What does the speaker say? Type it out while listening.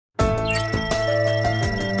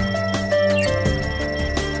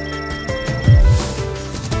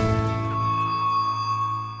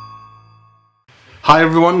Hi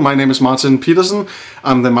everyone, my name is Martin Petersen.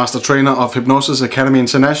 I'm the Master Trainer of Hypnosis Academy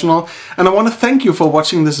International, and I want to thank you for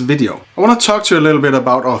watching this video. I want to talk to you a little bit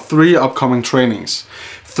about our 3 upcoming trainings.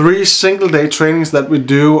 3 single-day trainings that we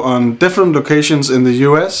do on different locations in the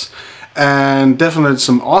US, and definitely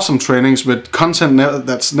some awesome trainings with content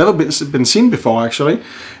that's never been seen before actually.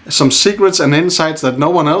 Some secrets and insights that no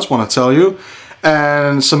one else want to tell you.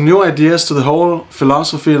 And some new ideas to the whole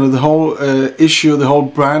philosophy and the whole issue, the whole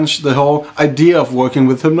branch, the whole idea of working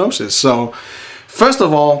with hypnosis. So first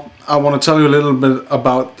of all, I want to tell you a little bit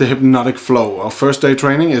about the hypnotic flow. Our first day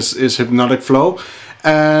training is hypnotic flow,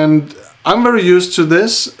 and I'm very used to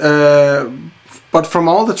this, but from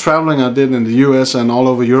all the traveling I did in the US and all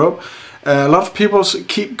over Europe, a lot of people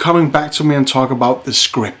keep coming back to me and talk about the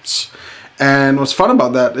scripts. And what's fun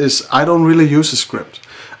about that is I don't really use a script.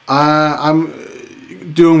 I'm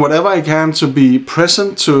doing whatever I can to be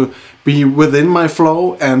present, to be within my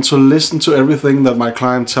flow, and to listen to everything that my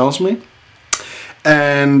client tells me.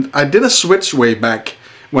 And I did a switch way back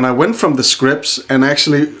when I went from the scripts and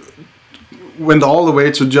actually went all the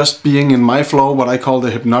way to just being in my flow, what I call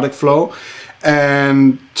the hypnotic flow.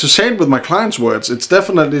 And to say it with my clients' words, it's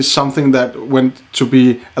definitely something that went to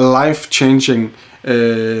be a life-changing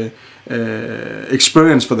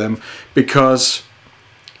experience for them, because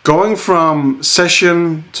going from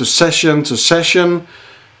session to session to session,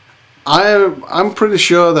 I'm pretty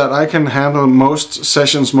sure that I can handle most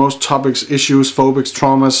sessions, most topics, issues, phobics,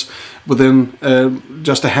 traumas within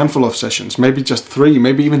just a handful of sessions, maybe just 3,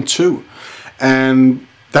 maybe even 2. And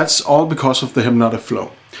that's all because of the hypnotic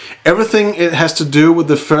flow. Everything it has to do with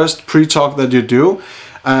the first pre-talk that you do.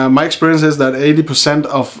 My experience is that 80%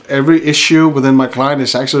 of every issue within my client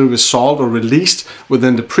is actually resolved or released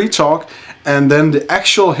within the pre-talk, and then the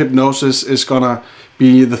actual hypnosis is gonna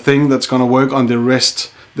be the thing that's gonna work on the rest,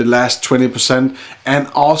 the last 20%, and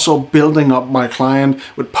also building up my client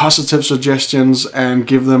with positive suggestions and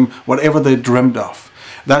give them whatever they dreamt of.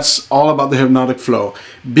 That's all about the hypnotic flow.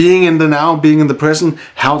 Being in the now, being in the present,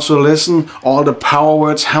 how to listen, all the power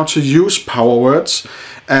words, how to use power words,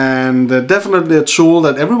 and definitely a tool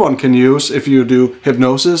that everyone can use if you do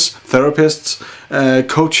hypnosis, therapists,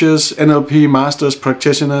 coaches, NLP masters,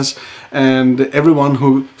 practitioners, and everyone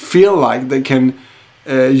who feel like they can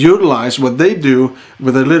utilize what they do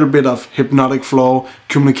with a little bit of hypnotic flow,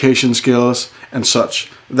 communication skills and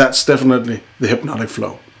such. That's definitely the hypnotic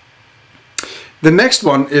flow. The next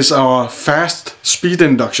one is our fast speed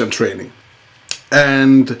induction training.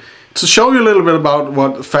 And to show you a little bit about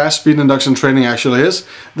what fast speed induction training actually is,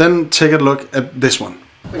 then take a look at this one.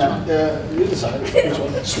 You decide which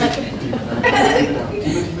one.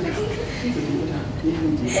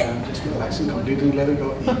 Just relax and completely let it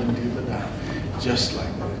go even deeper down. Just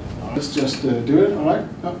like that. Let's just do it, alright?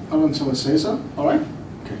 I want someone to say so, alright?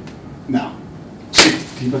 Okay. Now,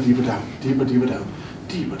 deeper, deeper down, deeper, deeper down,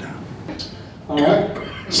 deeper down. Alright?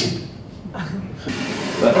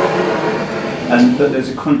 But there's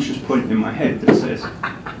a conscious point in my head that says,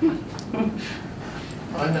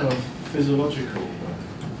 I know a physiological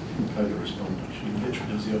polar responder. She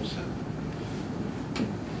literally does the opposite.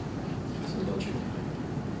 Physiological.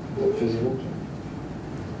 Physical.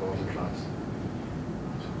 Class.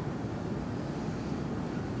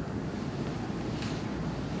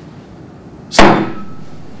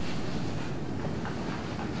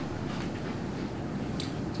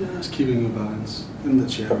 Just keeping your balance in the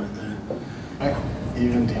chair right there. Right?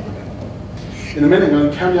 Even deeper down. In a minute, I'm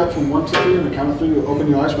going to count you up from 1 to 3, and the count of 3, you open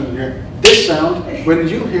your eyes when you hear this sound. When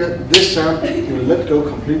you hear this sound, you will let go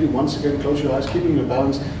completely. Once again, close your eyes, keeping your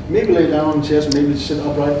balance. Maybe lay down on chairs, maybe sit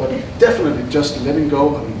upright, but definitely just letting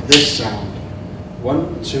go of this sound.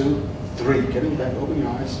 1, 2, 3. Getting back, open your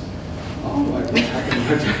eyes. Oh, my God, what's happening?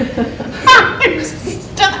 I'm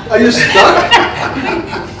stuck. Are you stuck?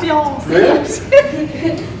 Really?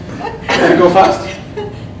 Can you go fast?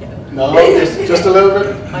 No, just a little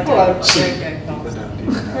bit.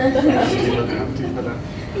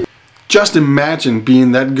 Just imagine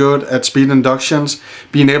being that good at speed inductions,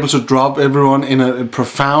 being able to drop everyone in a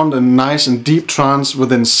profound and nice and deep trance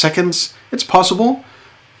within seconds. It's possible.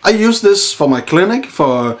 I use this for my clinic,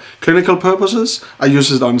 for clinical purposes. I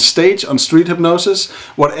use it on stage, on street hypnosis,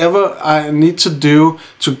 whatever I need to do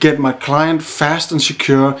to get my client fast and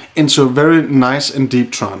secure into a very nice and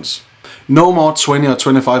deep trance. No more 20 or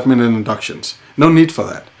 25-minute inductions. No need for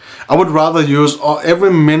that. I would rather use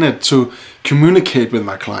every minute to communicate with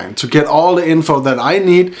my client, to get all the info that I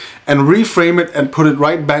need and reframe it and put it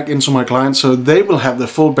right back into my client so they will have the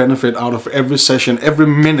full benefit out of every session, every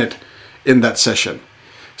minute in that session.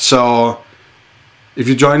 So If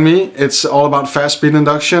you join me, it's all about fast speed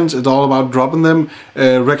inductions. It's all about dropping them,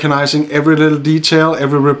 recognizing every little detail,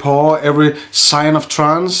 every rapport, every sign of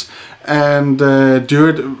trance, and do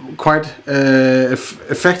it quite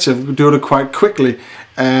effective, do it quite quickly,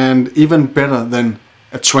 and even better than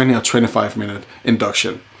a 20 or 25 minute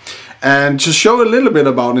induction. And to show a little bit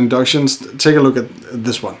about inductions, take a look at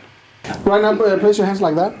this one. Right now, place your hands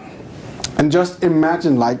like that. And just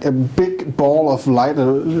imagine like a big ball of light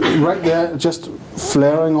right there, just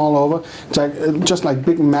flaring all over. It's like, just like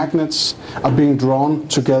big magnets are being drawn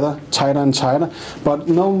together, tighter and tighter. But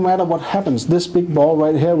no matter what happens, this big ball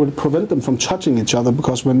right here will prevent them from touching each other,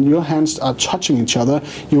 because when your hands are touching each other,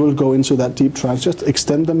 you will go into that deep trance. Just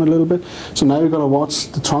extend them a little bit. So now you're going to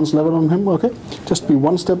watch the trance level on him, okay? Just be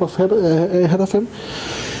one step ahead of him.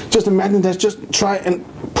 Just imagine that, just try and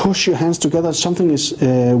push your hands together. Something is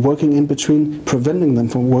working in between, preventing them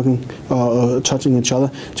from working touching each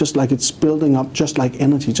other, just like it's building up, just like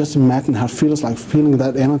energy. Just imagine how it feels like, feeling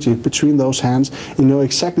that energy between those hands. You know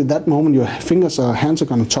exactly that moment your fingers or hands are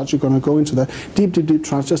going to touch, you're going to go into that deep, deep, deep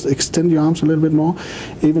trance. Just extend your arms a little bit more,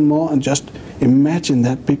 even more, and just imagine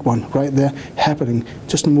that big one right there happening.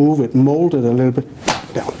 Just move it, mold it a little bit,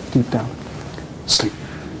 down, deep down, sleep,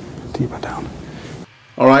 deeper down.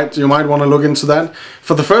 Alright, you might want to look into that.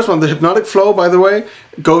 For the first one, the hypnotic flow, by the way,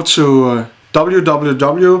 go to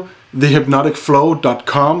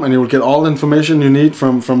www.thehypnoticflow.com and you will get all the information you need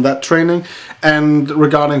from that training. And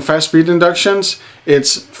regarding fast speed inductions,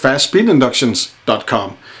 it's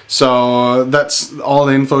fastspeedinductions.com. So that's all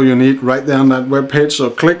the info you need right there on that webpage, so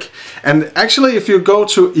click. And actually, if you go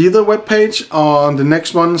to either webpage or on the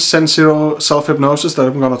next one, Send Zero Self-Hypnosis, that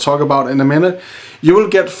I'm going to talk about in a minute, you will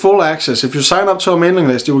get full access. If you sign up to our mailing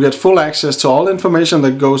list, you will get full access to all the information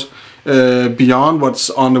that goes beyond what's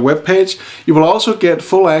on the webpage. You will also get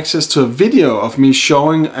full access to a video of me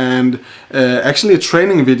showing, and actually a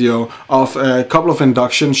training video of a couple of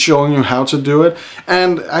inductions showing you how to do it,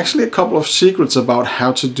 and actually a couple of secrets about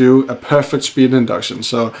how to do a perfect speed induction.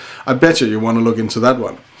 So I bet you want to look into that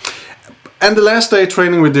one. And the last day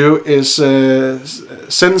training we do is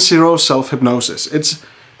Send Zero Self-Hypnosis. It's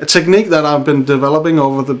a technique that I've been developing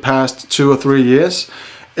over the past 2 or 3 years.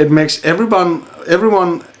 It makes everyone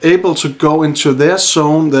able to go into their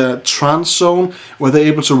zone, their trance zone, where they're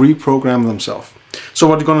able to reprogram themselves. So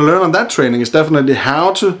what you're going to learn on that training is definitely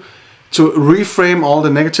how to reframe all the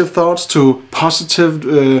negative thoughts to positive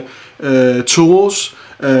tools,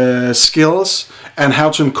 skills, and how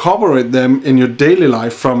to incorporate them in your daily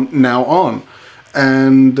life from now on.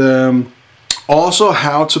 And also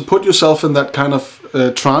how to put yourself in that kind of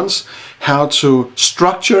trance, how to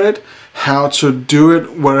structure it, how to do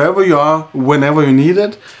it wherever you are, whenever you need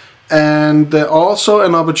it, and also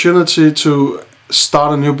an opportunity to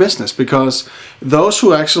start a new business, because those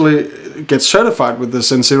who actually get certified with the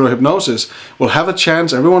Send Zero Hypnosis will have a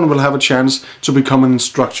chance, everyone will have a chance to become an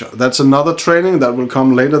instructor. That's another training that will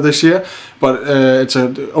come later this year, but it's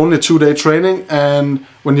only a 2-day training, and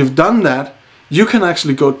when you've done that, you can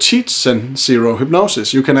actually go teach Send Zero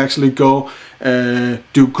Hypnosis. You can actually go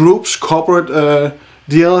do groups, corporate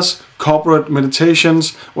deals, corporate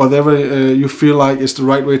meditations, whatever you feel like is the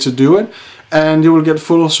right way to do it, and you will get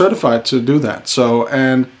full certified to do that. So,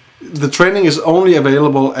 and the training is only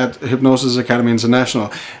available at Hypnosis Academy International.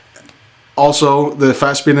 Also the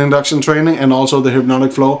fast speed induction training and also the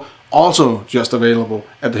hypnotic flow, also just available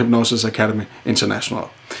at the Hypnosis Academy International.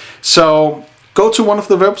 So go to one of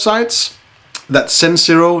the websites, that's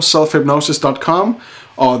sendzeroselfhypnosis.com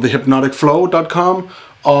or thehypnoticflow.com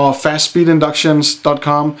or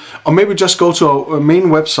fastspeedinductions.com, or maybe just go to our main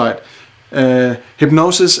website,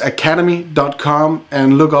 hypnosisacademy.com,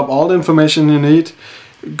 and look up all the information you need.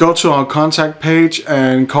 Go to our contact page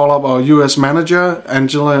and call up our US manager,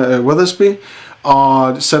 Angela Withersby,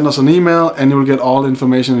 or send us an email and you will get all the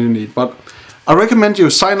information you need. But I recommend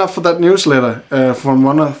you sign up for that newsletter from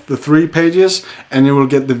one of the 3 pages, and you will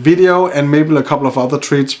get the video and maybe a couple of other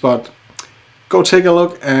treats, but go take a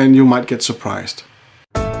look and you might get surprised.